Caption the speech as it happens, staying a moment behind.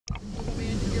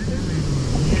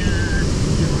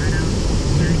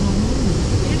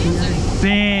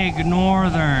Big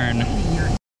Northern.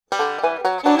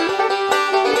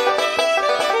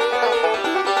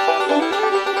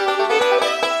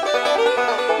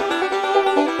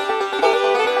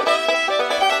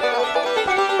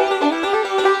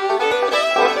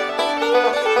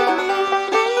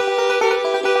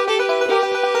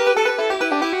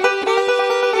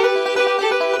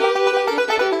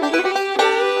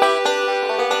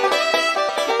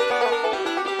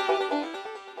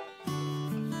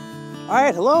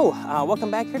 Alright, hello.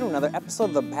 Welcome back here to another episode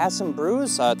of the Bass and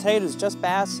Brews. Today it is just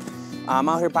Bass. I'm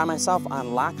out here by myself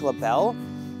on Lac La Belle,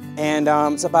 and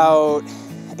it's about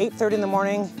 8:30 in the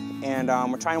morning, and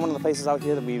we're trying one of the places out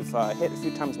here that we've hit a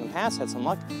few times in the past, had some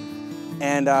luck,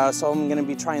 and so I'm going to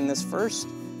be trying this first.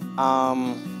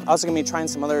 Also going to be trying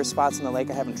some other spots in the lake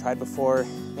I haven't tried before,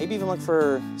 maybe even look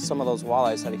for some of those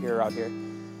walleyes that are out here,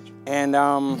 and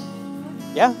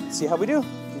yeah, see how we do.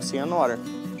 We'll see you on the water.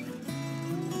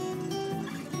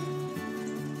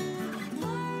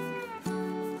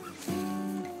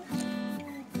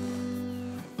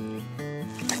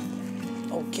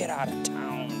 Get out of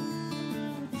town.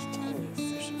 There's totally a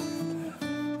fish around there.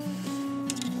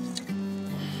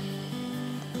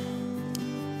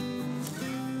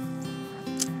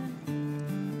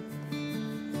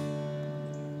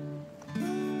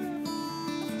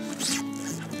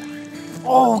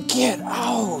 Oh, get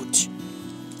out!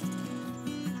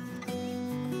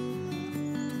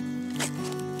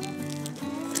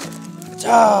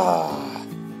 Ah!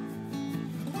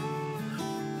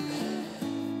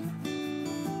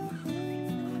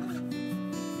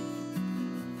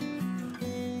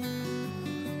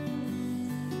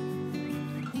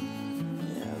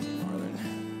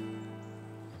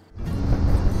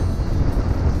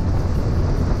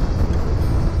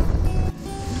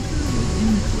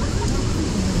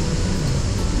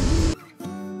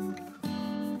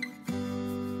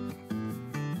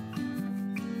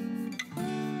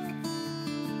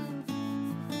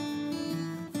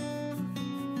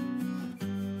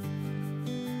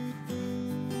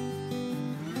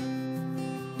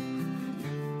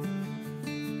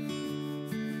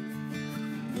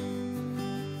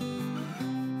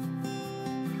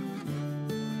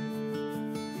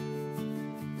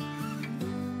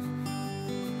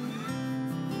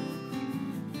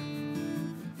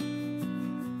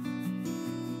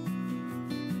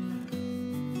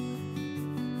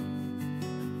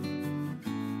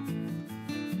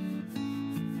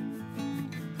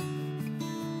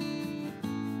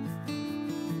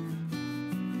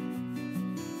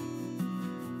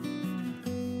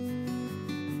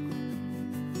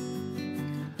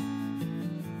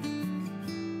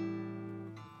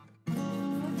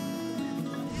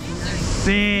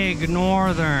 Big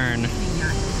Northern.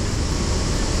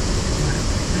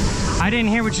 I didn't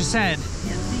hear what you said.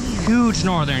 Huge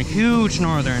Northern, huge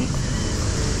Northern. In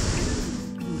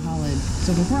college.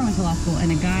 So before I went to law school,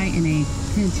 and a guy in a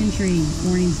penitentiary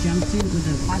orange jumpsuit with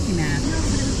a hockey mask. No, but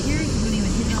it was scary when he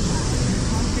was hitting the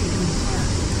concrete in the car.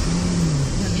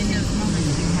 In those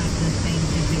moments, you have the same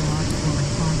physiological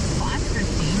response to phosphorus.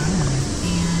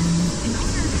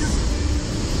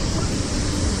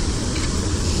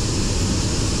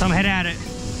 Some hit at it.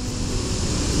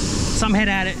 Some hit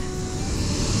at it.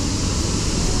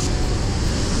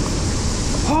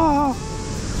 Oh,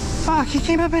 fuck, he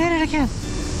came up and hit it again.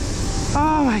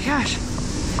 Oh my gosh.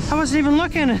 I wasn't even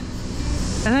looking. And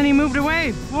then he moved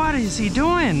away. What is he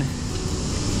doing?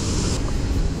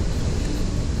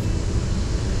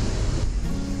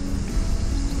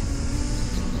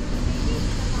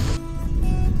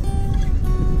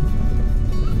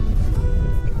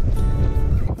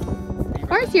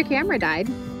 Your camera died.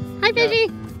 Hi, Fishy.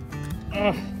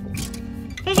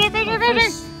 Fishy, Fishy,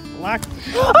 Fishy. Lock.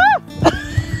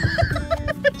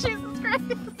 Jesus Christ.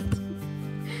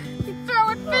 You're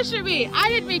throwing fish at me. I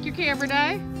didn't make your camera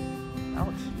die.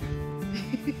 Ouch.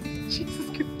 Jesus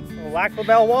Christ. Little Lac La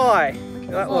Belle walleye. Look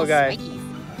at that little guy. Spikies.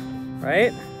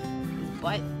 Right?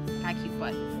 Butt. Got cute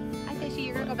butt. Hi, Fishy.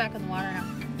 You're going to go back in the water now.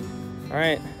 All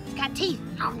right. He's got teeth.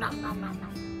 Nom, nom, nom, nom,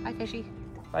 nom. Hi, Fishy.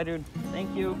 Bye, dude.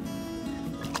 Thank you.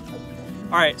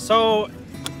 All right, so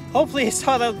hopefully you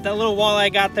saw that little walleye I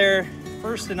got there.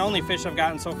 First and only fish I've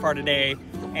gotten so far today.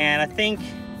 And I think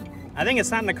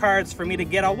it's not in the cards for me to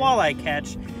get a walleye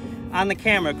catch on the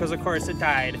camera because of course it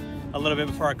died a little bit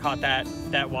before I caught that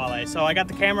walleye. So I got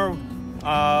the camera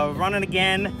running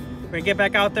again. We're gonna get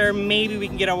back out there. Maybe we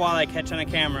can get a walleye catch on the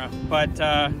camera, but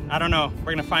I don't know.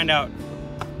 We're gonna find out.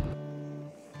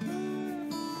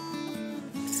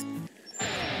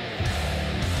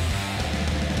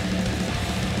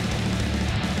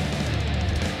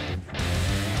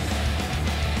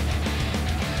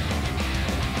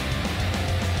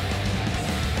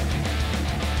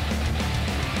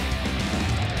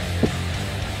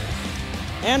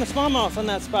 And a smallmouth on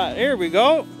that spot. Here we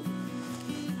go.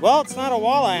 Well, it's not a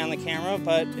walleye on the camera,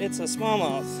 but it's a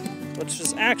smallmouth, which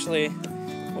is actually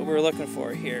what we were looking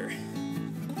for here.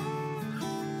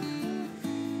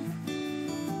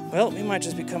 Well, we might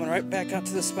just be coming right back out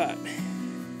to the spot.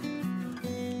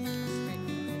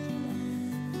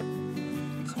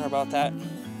 Sorry about that.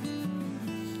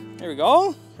 There we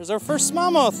go. There's our first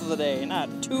smallmouth of the day.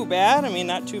 Not too bad. I mean,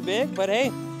 not too big, but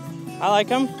hey, I like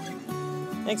them.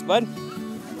 Thanks, bud.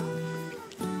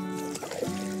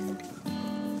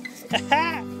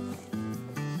 Dang.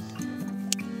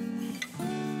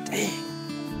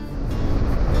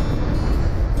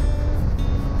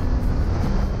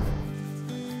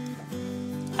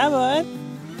 Hi, bud.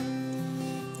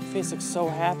 Your face looks so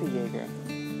happy, Jaeger.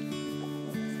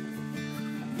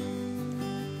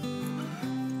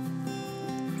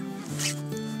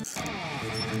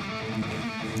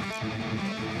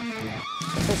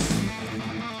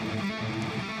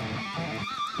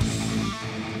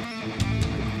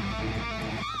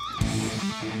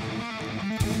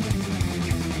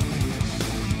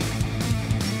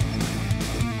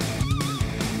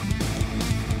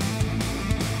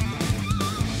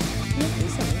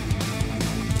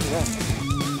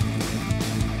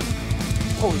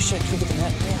 Holy shit, look at the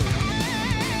net.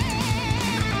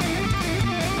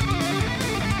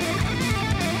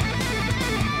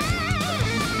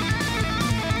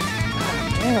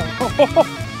 Damn.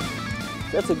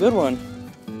 That's a good one.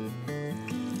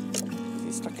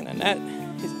 He's stuck in a net.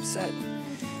 He's upset.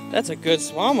 That's a good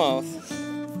smallmouth.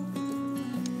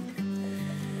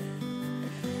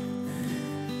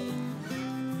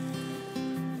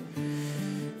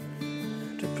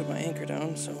 Did put my anchor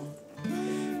down, so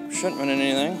shouldn't run into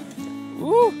anything.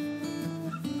 Ooh!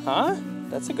 Huh?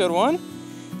 That's a good one.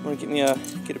 Want to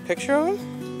get a picture of him?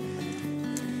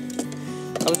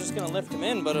 I was just gonna lift him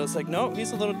in, but I was like, no,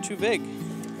 he's a little too big.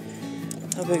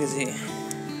 How big is he?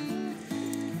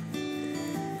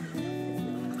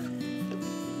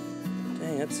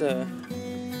 Dang, that's a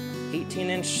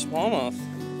 18-inch smallmouth.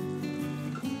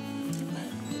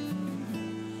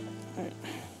 All right.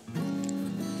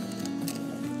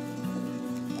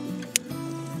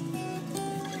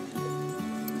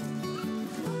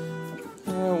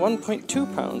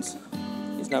 1.2 pounds.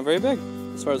 He's not very big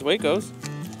as far as weight goes.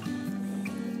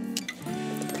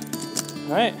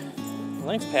 All right, well,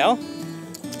 thanks, pal.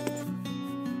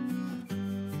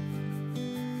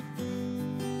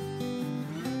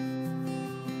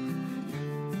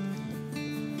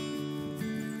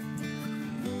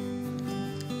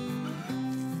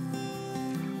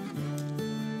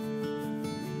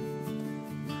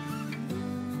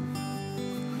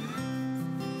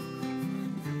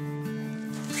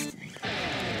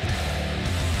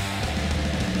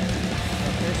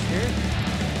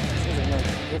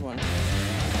 Good one.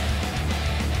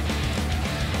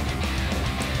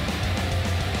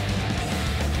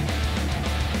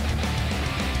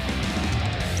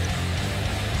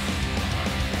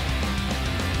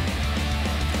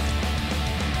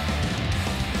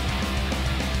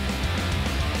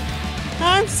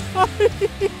 I'm sorry.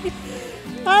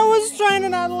 I was trying to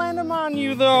not land him on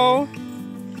you, though.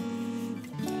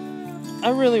 I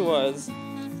really was.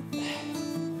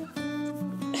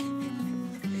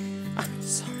 I'm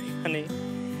sorry, honey.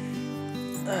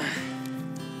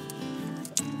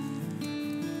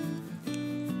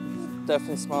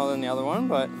 Definitely smaller than the other one,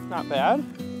 but not bad.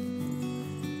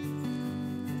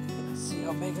 Let's see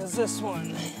how big is this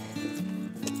one.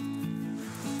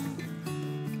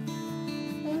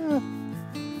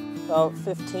 About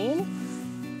 15.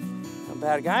 Not a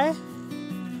bad guy.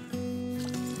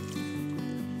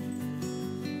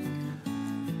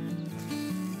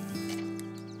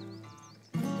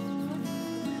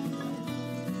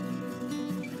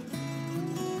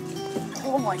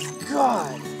 Oh my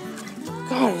god!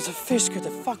 God, it was a fish scared the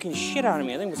fucking shit out of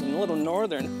me. I think it was a little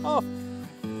northern. Oh,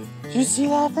 did you see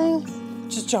that thing?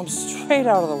 Just jumped straight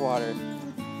out of the water.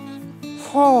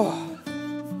 Oh.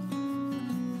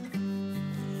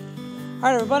 All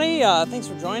right, everybody, thanks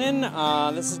for joining.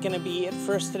 This is gonna be it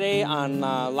for us today on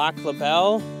Lac La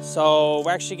Belle. So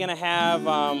we're actually gonna have,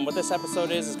 what this episode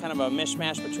is kind of a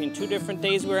mishmash between two different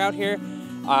days we were out here.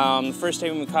 The first day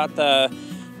when we caught the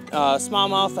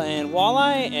smallmouth and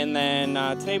walleye, and then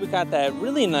today we got that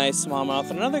really nice smallmouth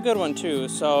and another good one too.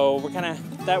 So we're kind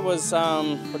of, that was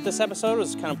what this episode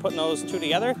was, kind of putting those two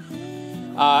together.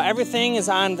 Everything is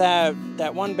on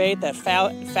that one bait, that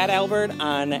Fat Albert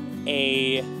on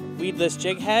a weedless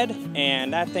jig head,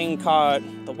 and that thing caught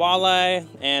the walleye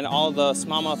and all the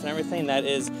smallmouth and everything. That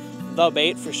is the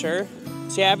bait for sure.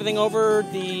 So yeah, everything over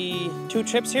the two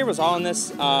trips here was all in this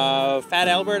Fat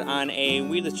Albert on a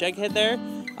weedless jig head there.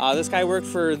 This guy worked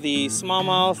for the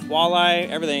smallmouth, walleye,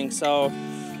 everything. So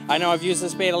I know I've used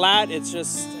this bait a lot. It's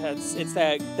just, it's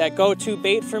that go-to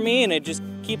bait for me, and it just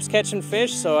keeps catching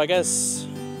fish. So I guess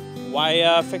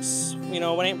why fix,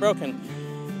 what ain't broken.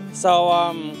 So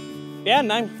yeah,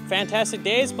 9 fantastic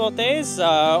days, both days.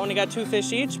 Only got 2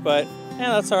 fish each, but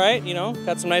yeah, that's all right.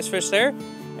 Got some nice fish there.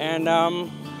 And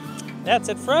that's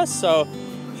it for us. So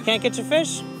if you can't catch a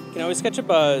fish, you can always catch a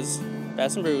buzz.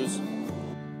 Bass and Brews.